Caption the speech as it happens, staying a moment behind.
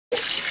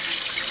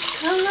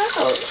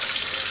Hello.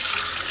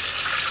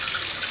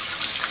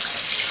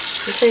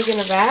 You taking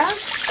a bath?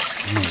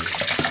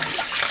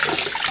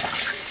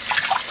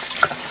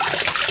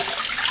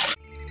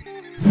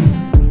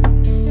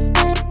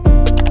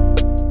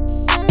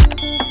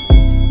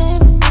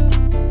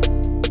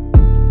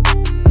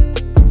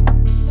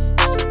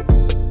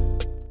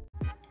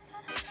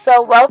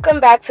 So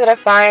welcome back to the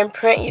fine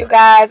print, you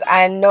guys.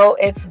 I know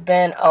it's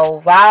been a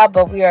while,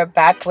 but we are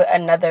back with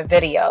another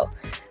video.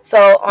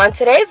 So on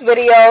today's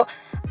video,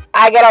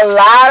 I get a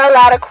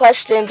lot of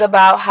questions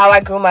about how I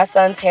grew my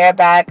son's hair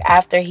back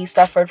after he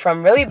suffered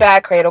from really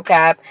bad cradle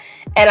cap,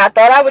 and I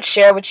thought I would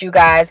share with you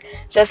guys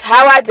just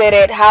how I did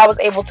it, how I was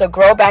able to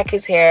grow back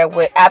his hair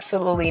with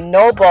absolutely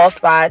no bald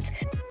spots.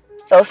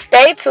 So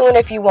stay tuned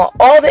if you want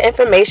all the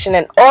information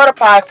and all the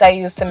products I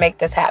use to make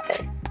this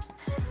happen.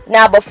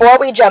 Now, before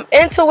we jump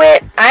into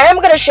it, I am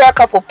going to share a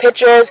couple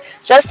pictures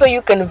just so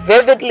you can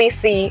vividly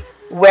see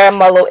where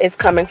Mielle is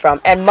coming from.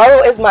 And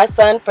Mielle is my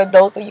son, for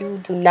those of you who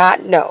do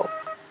not know.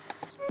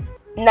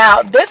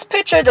 Now, this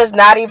picture does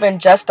not even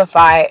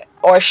justify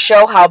or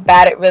show how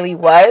bad it really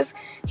was.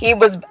 He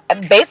was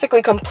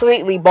basically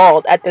completely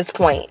bald at this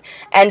point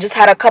and just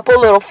had a couple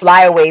little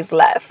flyaways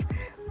left.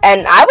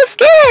 And I was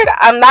scared.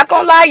 I'm not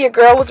going to lie, your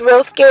girl was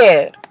real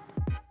scared.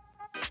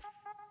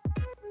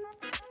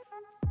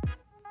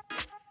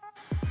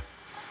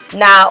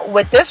 Now,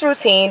 with this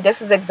routine,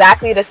 this is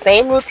exactly the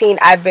same routine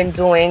I've been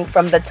doing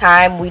from the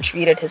time we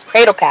treated his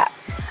cradle cap.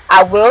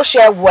 I will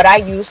share what I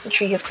used to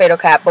treat his cradle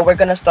cap, but we're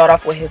going to start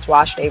off with his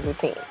wash day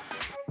routine.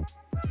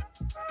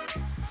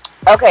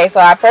 Okay,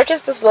 so I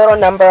purchased this little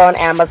number on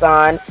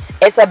Amazon.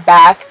 It's a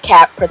bath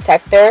cap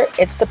protector.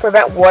 It's to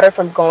prevent water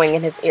from going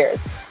in his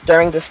ears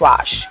during this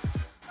wash.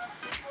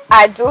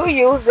 I do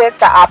use it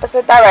the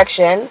opposite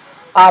direction.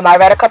 I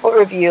read a couple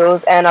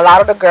reviews, and a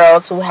lot of the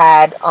girls who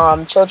had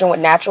children with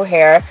natural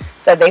hair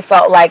said they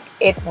felt like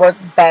it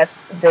worked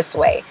best this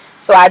way.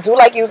 So I do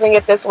like using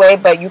it this way,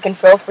 but you can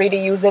feel free to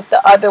use it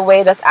the other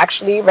way that's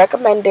actually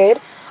recommended.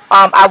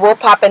 I will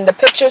pop in the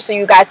picture so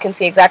you guys can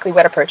see exactly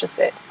where to purchase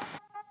it.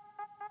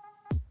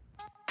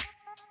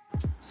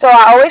 So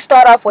I always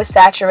start off with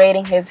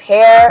saturating his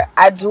hair.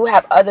 I do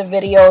have other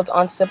videos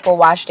on simple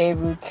wash day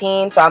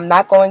routine, so I'm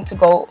not going to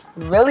go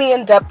really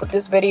in depth with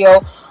this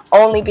video,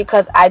 only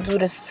because I do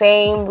the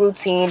same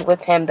routine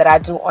with him that I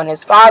do on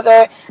his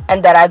father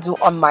and that I do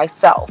on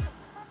myself.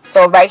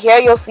 So right here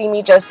you'll see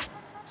me just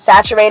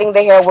saturating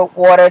the hair with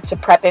water to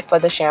prep it for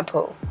the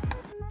shampoo.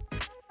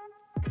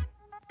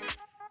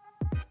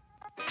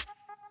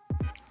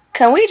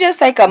 Can we just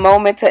take a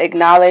moment to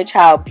acknowledge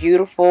how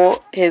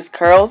beautiful his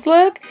curls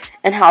look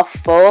and how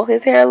full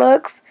his hair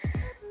looks?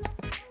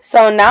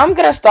 So now I'm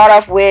going to start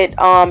off with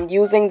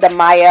using the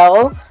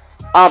Mielle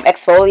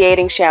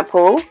exfoliating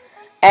shampoo.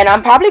 And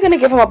I'm probably going to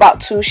give him about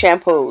 2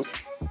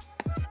 shampoos.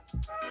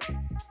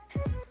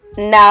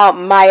 Now,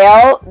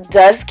 Mielle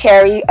does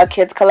carry a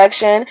kids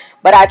collection,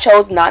 but I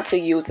chose not to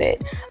use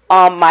it.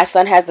 My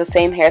son has the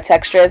same hair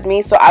texture as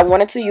me, so I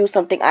wanted to use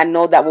something I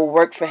know that will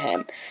work for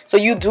him. So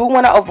you do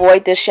want to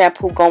avoid this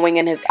shampoo going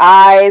in his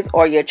eyes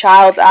or your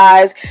child's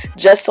eyes,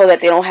 just so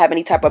that they don't have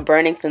any type of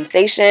burning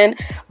sensation.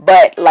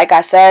 But like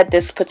I said,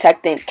 this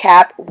protectant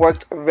cap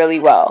worked really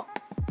well.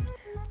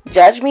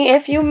 Judge me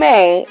if you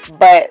may,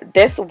 but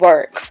this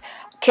works.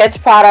 Kids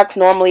products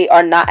normally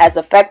are not as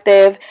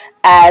effective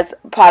as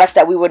products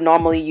that we would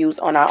normally use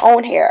on our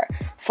own hair.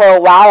 For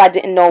a while, I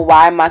didn't know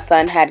why my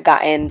son had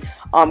gotten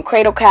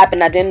cradle cap,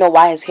 and I didn't know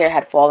why his hair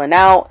had fallen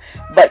out.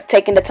 But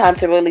taking the time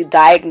to really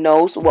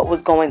diagnose what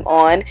was going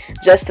on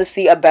just to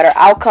see a better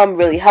outcome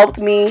really helped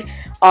me.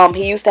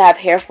 He used to have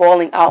hair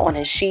falling out on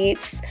his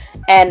sheets,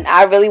 and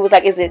I really was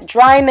like, is it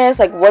dryness?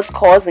 Like, what's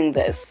causing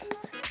this?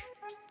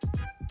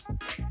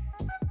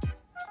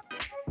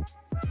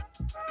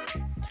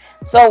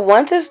 So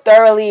once it's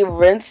thoroughly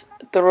rinsed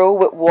through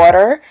with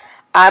water,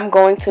 I'm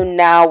going to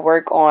now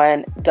work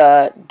on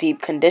the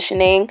deep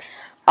conditioning.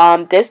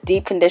 This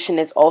deep condition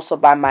is also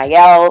by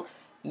Mielle.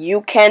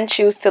 You can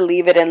choose to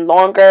leave it in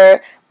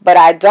longer, but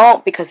I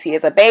don't because he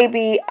is a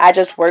baby. I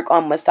just work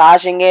on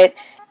massaging it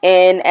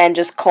in and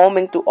just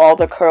combing through all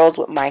the curls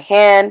with my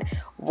hand.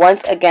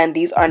 Once again,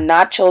 these are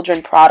not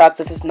children products.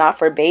 This is not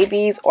for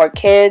babies or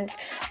kids.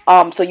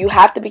 So you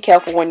have to be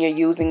careful when you're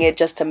using it,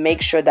 just to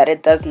make sure that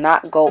it does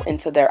not go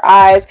into their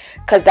eyes,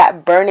 because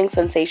that burning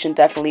sensation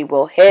definitely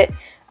will hit.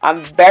 I'm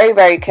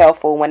very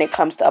careful when it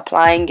comes to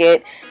applying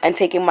it and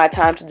taking my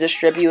time to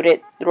distribute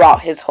it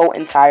throughout his whole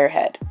entire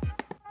head.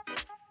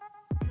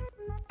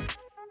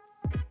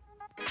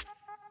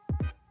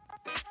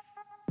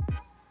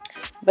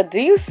 But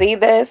do you see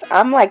this?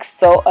 I'm like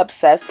so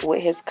obsessed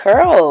with his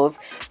curls.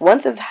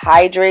 Once it's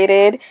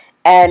hydrated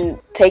and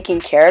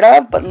taken care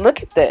of, but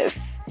look at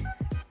this.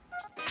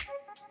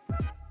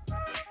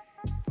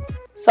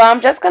 So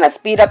I'm just going to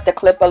speed up the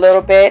clip a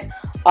little bit.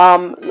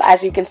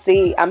 As you can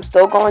see, I'm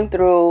still going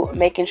through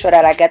making sure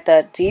that I get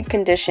the deep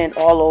condition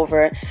all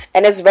over.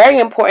 And it's very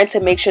important to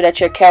make sure that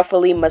you're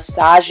carefully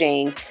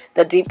massaging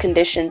the deep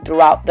condition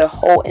throughout the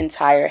whole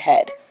entire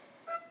head.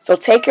 So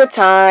take your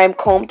time,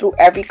 comb through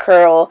every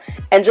curl,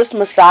 and just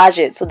massage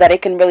it so that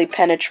it can really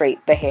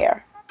penetrate the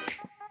hair.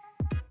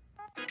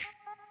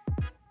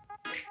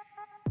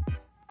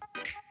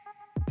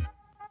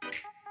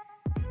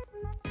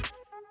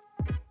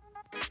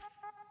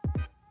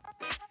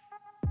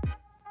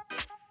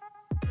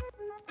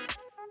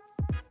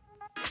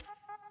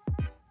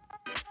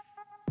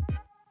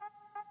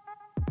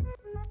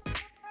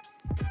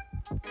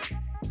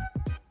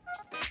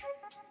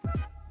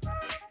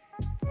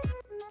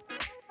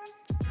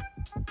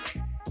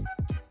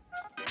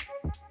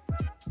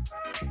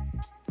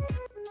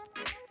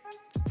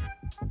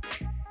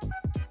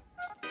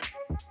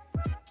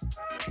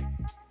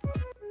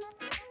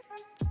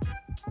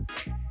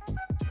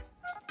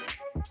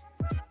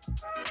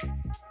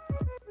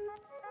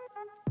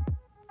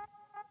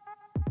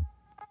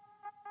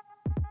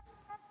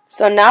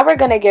 So now we're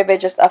going to give it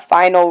just a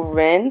final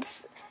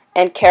rinse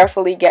and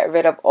carefully get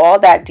rid of all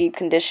that deep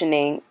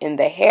conditioning in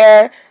the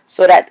hair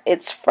so that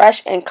it's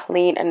fresh and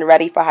clean and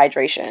ready for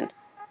hydration.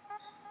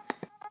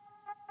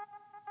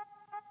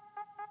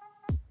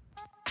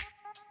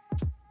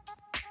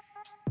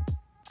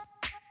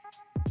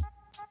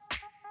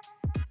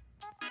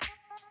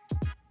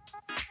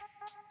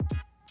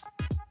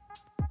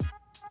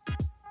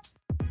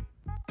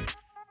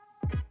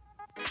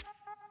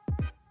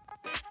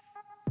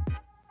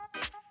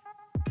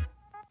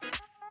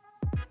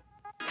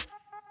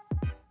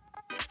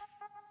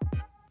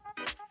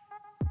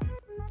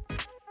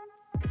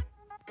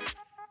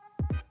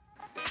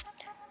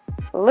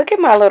 Look at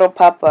my little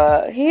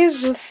puppa.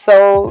 He's just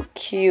so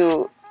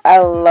cute. I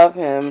love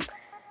him.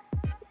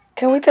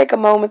 Can we take a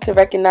moment to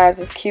recognize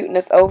this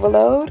cuteness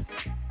overload?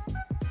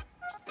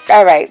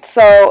 Alright,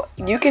 so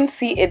you can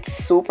see it's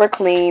super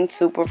clean,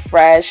 super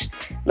fresh,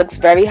 looks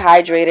very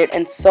hydrated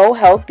and so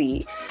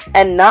healthy,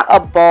 and not a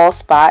bald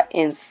spot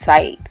in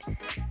sight.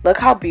 Look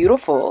how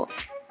beautiful.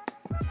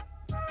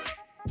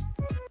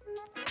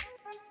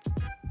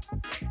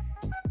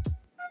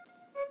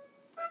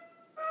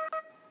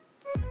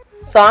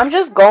 So I'm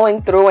just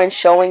going through and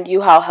showing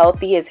you how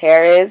healthy his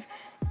hair is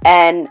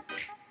and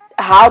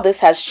how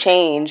this has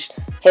changed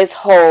his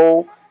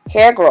whole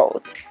hair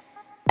growth.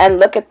 And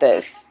look at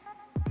this.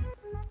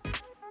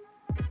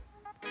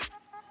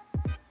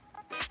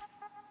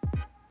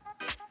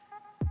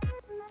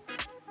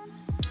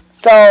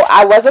 So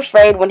I was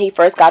afraid when he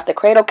first got the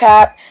cradle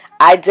cap.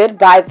 I did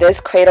buy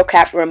this cradle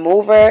cap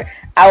remover.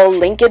 I will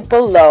link it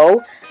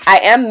below. I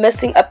am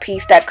missing a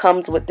piece that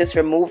comes with this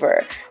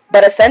remover.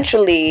 But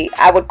essentially,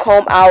 I would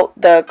comb out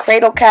the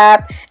cradle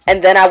cap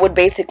and then I would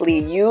basically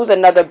use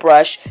another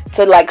brush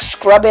to like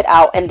scrub it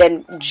out and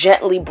then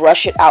gently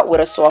brush it out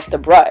with a softer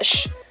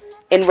brush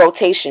in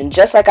rotation,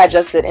 just like I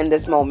just did in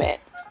this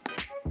moment.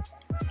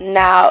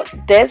 Now,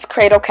 this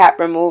cradle cap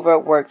remover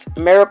works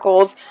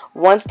miracles.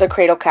 Once the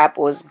cradle cap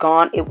was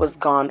gone, it was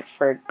gone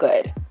for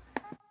good.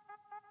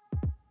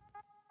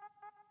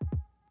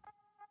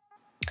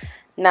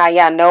 Now,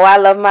 y'all know I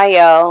love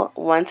Mielle.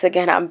 Once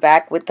again, I'm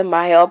back with the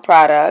Mielle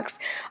products.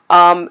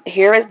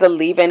 Here is the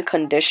leave-in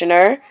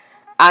conditioner.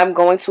 I'm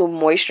going to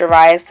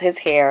moisturize his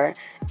hair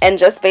and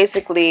just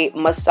basically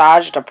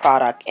massage the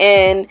product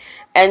in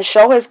and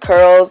show his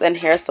curls and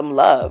hair some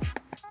love.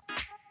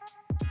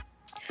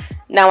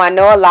 Now, I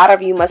know a lot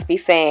of you must be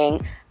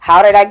saying,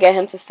 how did I get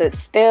him to sit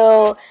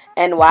still?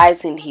 And why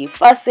isn't he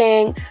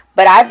fussing?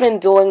 But I've been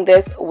doing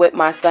this with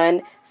my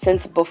son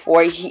since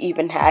before he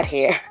even had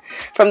hair.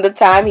 From the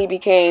time he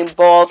became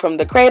bald from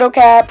the cradle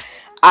cap,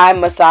 I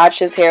massaged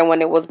his hair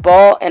when it was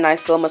bald, and I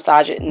still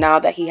massage it now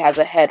that he has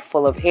a head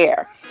full of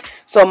hair.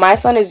 So my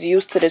son is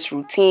used to this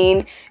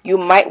routine. You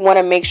might want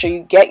to make sure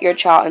you get your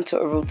child into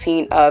a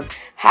routine of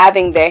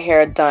having their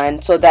hair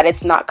done so that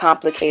it's not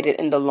complicated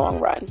in the long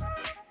run.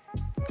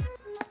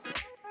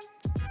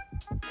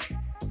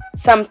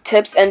 Some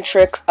tips and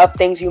tricks of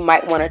things you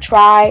might want to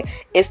try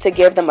is to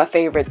give them a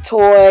favorite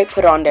toy,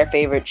 put on their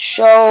favorite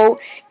show.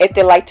 If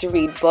they like to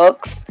read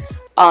books,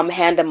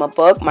 hand them a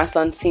book. My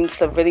son seems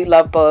to really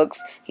love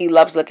books. He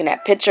loves looking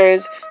at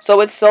pictures.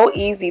 So it's so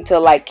easy to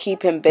like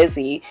keep him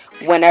busy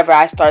whenever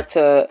I start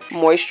to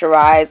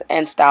moisturize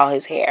and style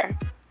his hair.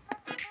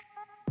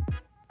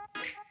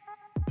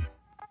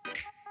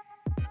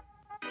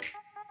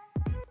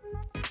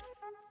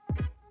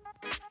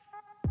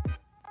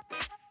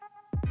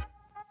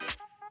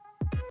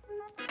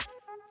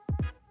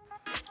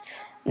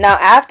 Now,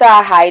 after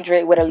I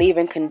hydrate with a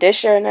leave-in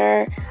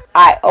conditioner,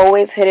 I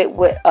always hit it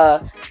with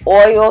a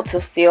oil to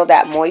seal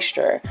that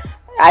moisture.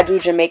 I do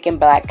Jamaican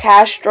black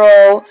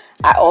castor.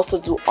 I also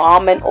do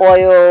almond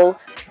oil,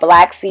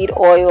 black seed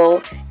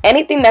oil,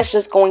 anything that's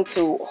just going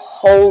to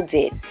hold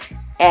it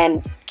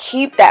and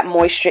keep that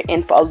moisture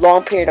in for a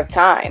long period of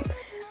time.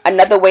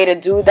 Another way to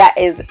do that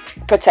is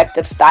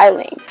protective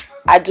styling.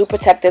 I do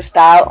protective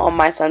style on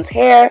my son's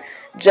hair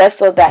just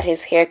so that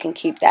his hair can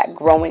keep that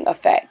growing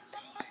effect.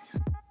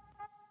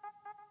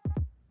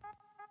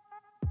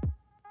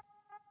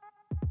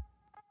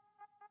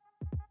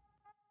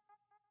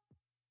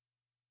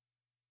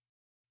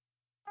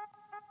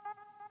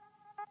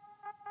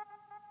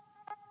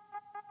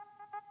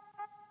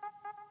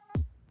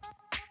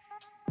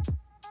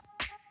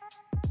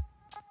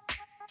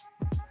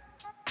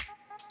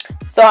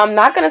 So I'm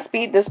not going to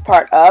speed this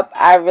part up.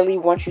 I really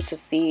want you to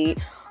see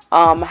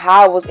how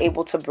I was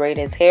able to braid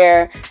his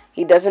hair.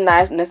 He doesn't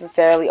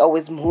necessarily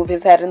always move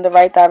his head in the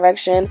right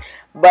direction,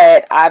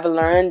 but I've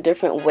learned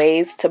different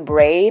ways to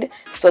braid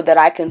so that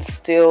I can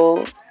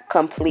still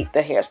complete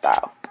the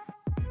hairstyle.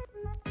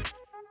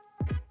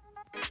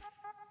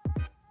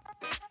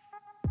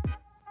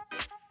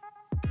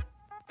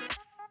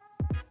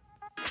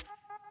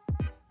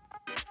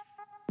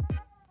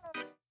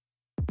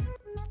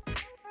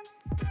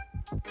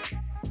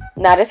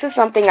 Now, this is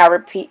something I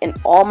repeat in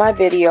all my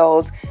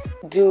videos.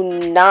 Do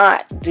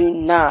not,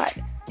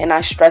 and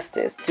I stress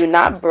this, do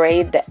not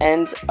braid the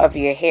ends of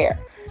your hair.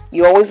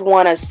 You always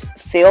want to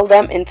seal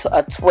them into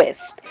a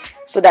twist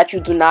so that you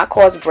do not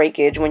cause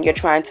breakage when you're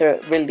trying to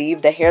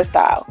relieve the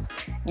hairstyle.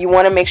 You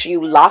want to make sure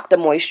you lock the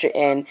moisture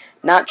in,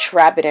 not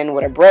trap it in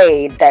with a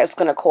braid that's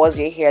going to cause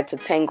your hair to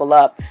tangle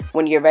up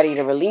when you're ready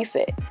to release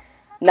it.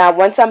 Now,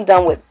 once I'm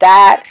done with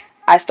that,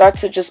 I start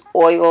to just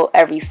oil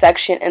every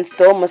section and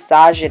still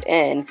massage it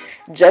in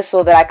just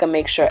so that I can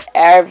make sure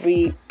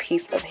every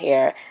piece of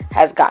hair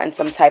has gotten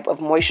some type of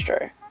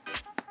moisture.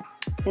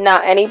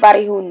 Now,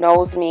 anybody who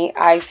knows me,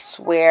 I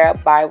swear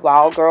by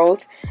Wild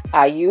Growth.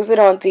 I use it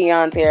on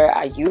Dion's hair,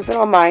 I use it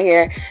on my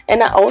hair,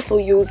 and I also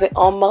use it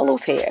on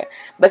Mullo's hair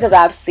because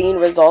I've seen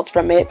results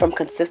from it from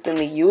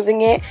consistently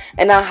using it,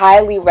 and I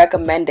highly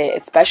recommend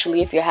it,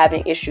 especially if you're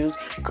having issues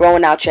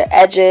growing out your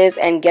edges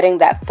and getting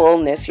that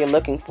fullness you're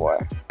looking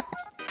for.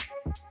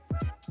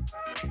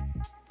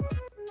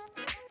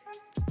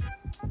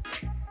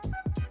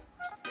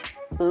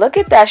 Look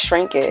at that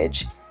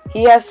shrinkage.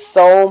 He has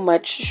so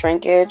much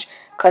shrinkage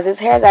because his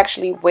hair is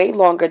actually way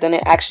longer than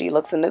it actually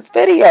looks in this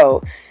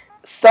video.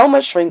 So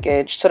much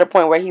shrinkage to the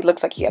point where he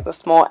looks like he has a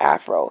small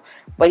afro.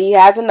 But he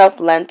has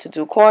enough length to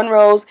do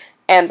cornrows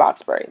and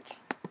box braids.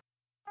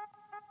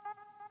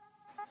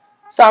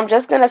 So I'm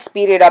just going to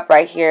speed it up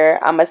right here.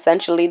 I'm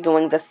essentially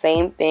doing the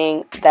same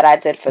thing that I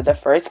did for the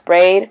first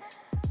braid.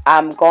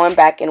 I'm going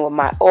back in with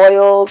my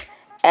oils,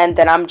 and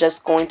then I'm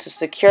just going to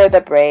secure the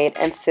braid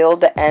and seal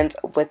the ends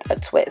with a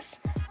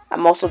twist.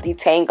 I'm also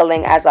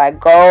detangling as I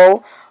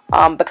go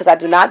because I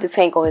do not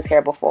detangle his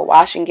hair before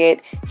washing it.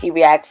 He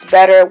reacts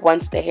better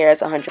once the hair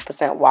is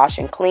 100% washed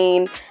and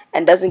clean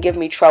and doesn't give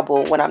me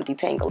trouble when I'm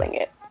detangling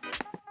it.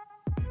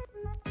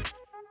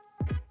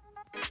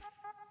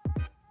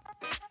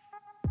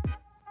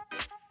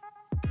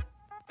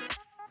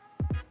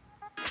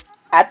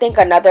 I think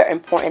another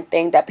important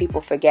thing that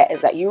people forget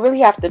is that you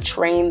really have to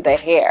train the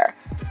hair.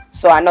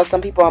 So I know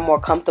some people are more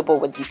comfortable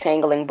with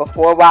detangling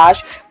before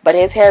wash, but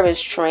his hair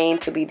is trained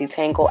to be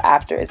detangled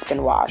after it's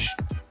been washed.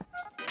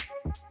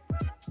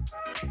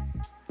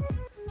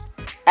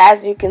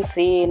 As you can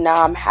see,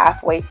 now I'm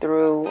halfway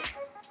through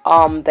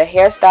the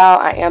hairstyle.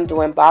 I am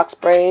doing box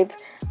braids.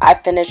 I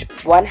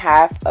finished one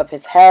half of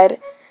his head,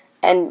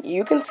 and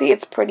you can see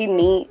it's pretty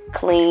neat,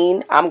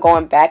 clean. I'm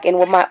going back in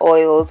with my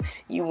oils.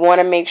 You want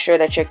to make sure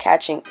that you're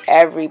catching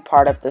every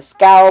part of the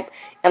scalp,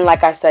 and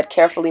like I said,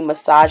 carefully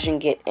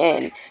massaging it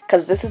in,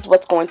 because this is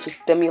what's going to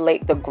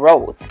stimulate the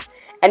growth.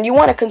 And you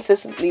want to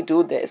consistently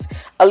do this.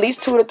 At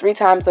least 2 to 3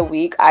 times a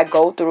week, I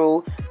go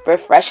through,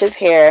 refresh his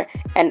hair,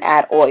 and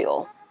add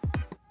oil.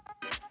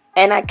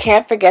 And I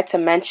can't forget to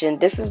mention,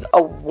 this is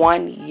a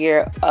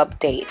 1-year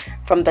update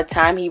from the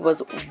time he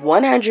was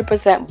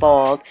 100%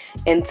 bald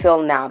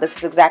until now. This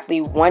is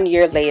exactly 1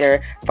 year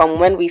later from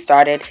when we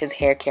started his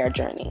hair care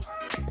journey.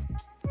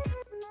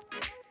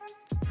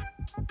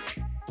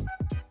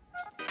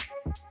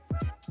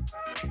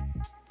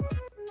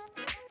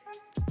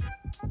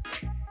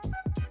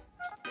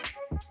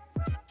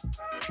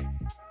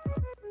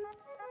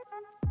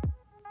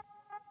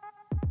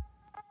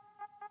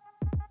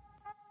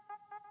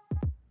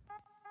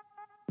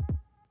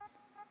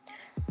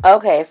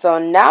 Okay, so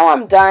now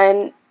I'm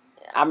done.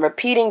 I'm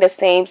repeating the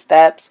same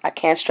steps. I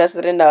can't stress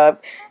it enough.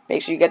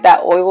 Make sure you get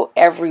that oil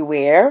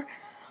everywhere.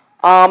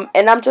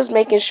 And I'm just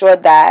making sure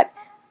that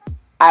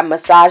I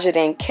massage it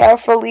in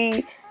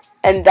carefully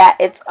and that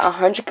it's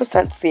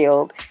 100%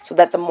 sealed so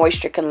that the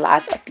moisture can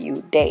last a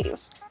few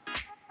days.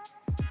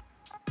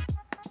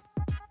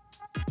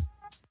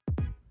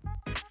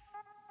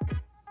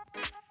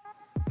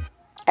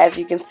 As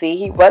you can see,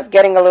 he was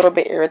getting a little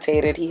bit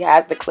irritated. He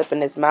has the clip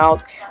in his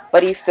mouth,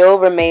 but he still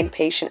remained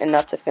patient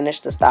enough to finish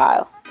the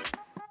style.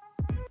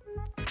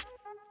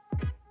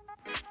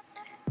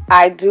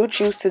 I do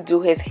choose to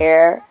do his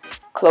hair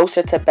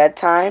closer to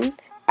bedtime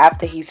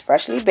after he's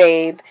freshly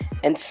bathed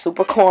and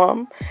super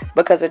calm,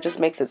 because it just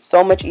makes it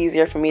so much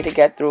easier for me to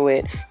get through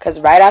it,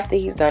 because right after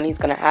he's done, he's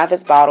going to have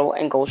his bottle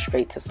and go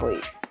straight to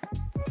sleep.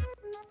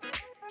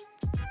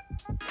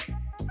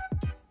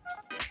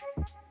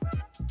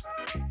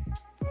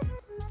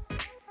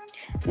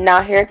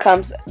 Now here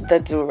comes the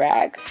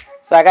do-rag.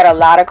 So I got a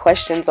lot of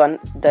questions on,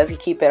 does he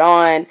keep it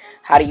on?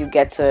 How do you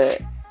get to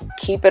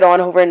keep it on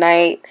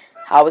overnight?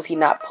 How is he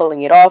not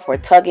pulling it off or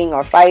tugging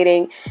or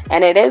fighting?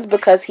 And it is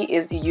because he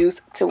is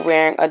used to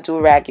wearing a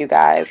do-rag, you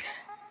guys.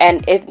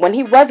 And when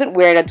he wasn't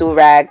wearing a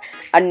do-rag,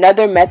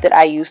 another method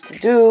I used to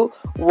do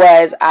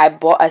was I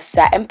bought a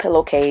satin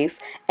pillowcase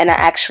and I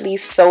actually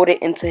sewed it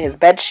into his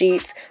bed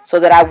sheets so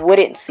that I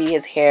wouldn't see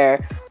his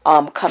hair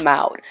come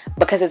out,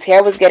 because his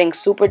hair was getting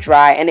super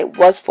dry and it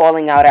was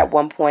falling out at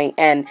one point.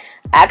 And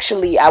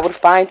actually I would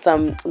find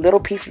some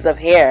little pieces of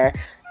hair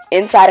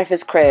inside of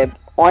his crib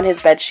on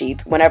his bed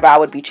sheets whenever I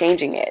would be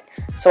changing it.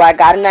 So I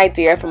got an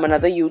idea from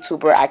another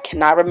YouTuber, I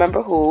cannot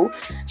remember who.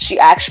 She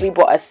actually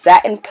bought a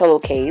satin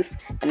pillowcase,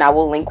 and I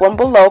will link one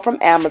below, from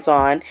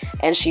Amazon,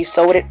 and she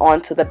sewed it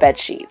onto the bed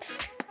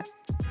sheets.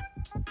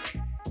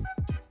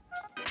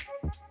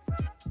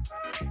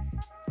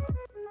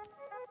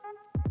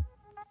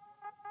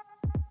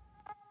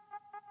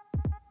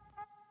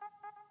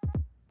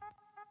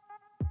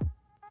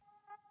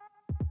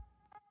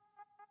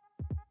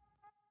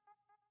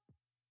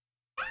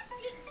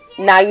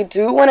 Now you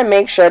do want to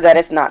make sure that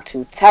it's not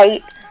too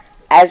tight.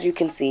 As you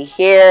can see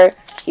here,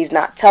 he's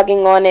not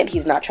tugging on it,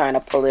 he's not trying to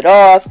pull it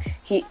off.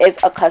 He is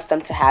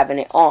accustomed to having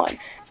it on.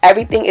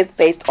 Everything is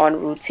based on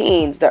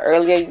routines. The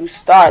earlier you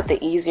start,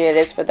 the easier it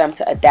is for them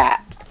to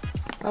adapt.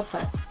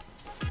 Okay.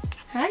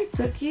 Hi,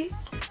 Tookie.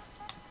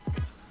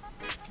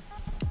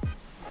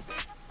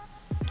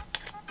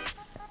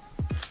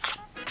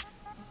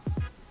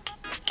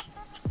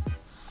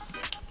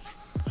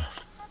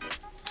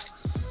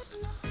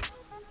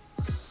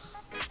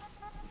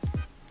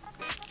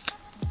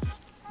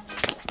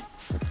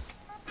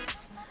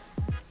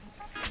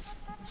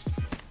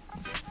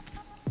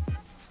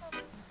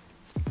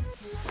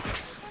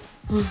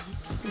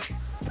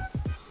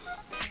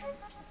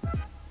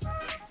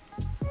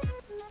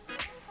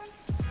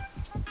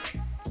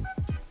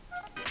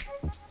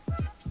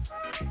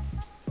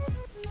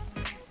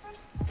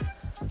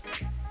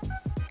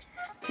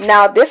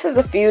 Now this is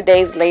a few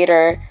days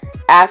later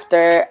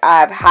after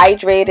I've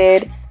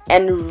hydrated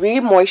and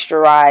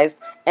re-moisturized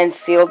and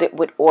sealed it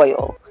with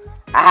oil.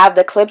 I have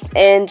the clips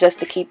in just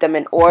to keep them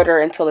in order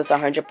until it's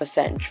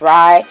 100%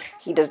 dry.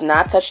 He does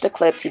not touch the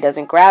clips. He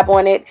doesn't grab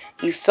on it.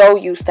 He's so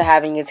used to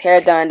having his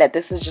hair done that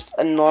this is just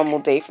a normal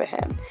day for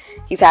him.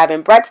 He's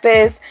having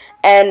breakfast,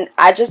 and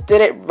I just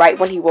did it right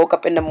when he woke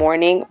up in the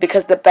morning,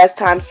 because the best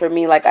times for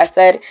me, like I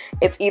said,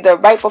 it's either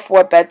right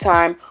before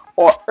bedtime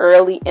or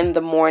early in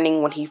the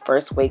morning when he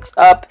first wakes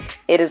up.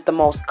 It is the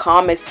most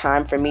calmest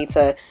time for me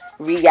to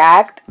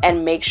react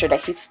and make sure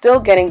that he's still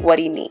getting what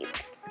he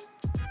needs.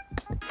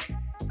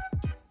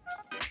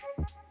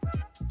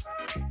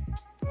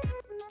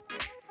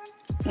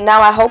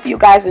 Now I hope you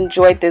guys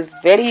enjoyed this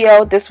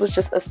video. This was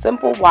just a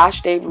simple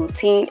wash day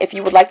routine. If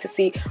you would like to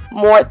see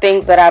more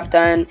things that I've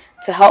done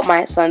to help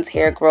my son's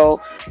hair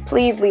grow,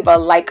 please leave a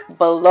like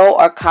below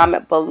or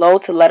comment below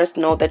to let us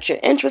know that you're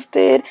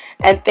interested.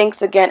 And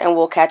thanks again, and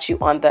we'll catch you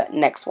on the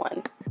next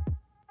one.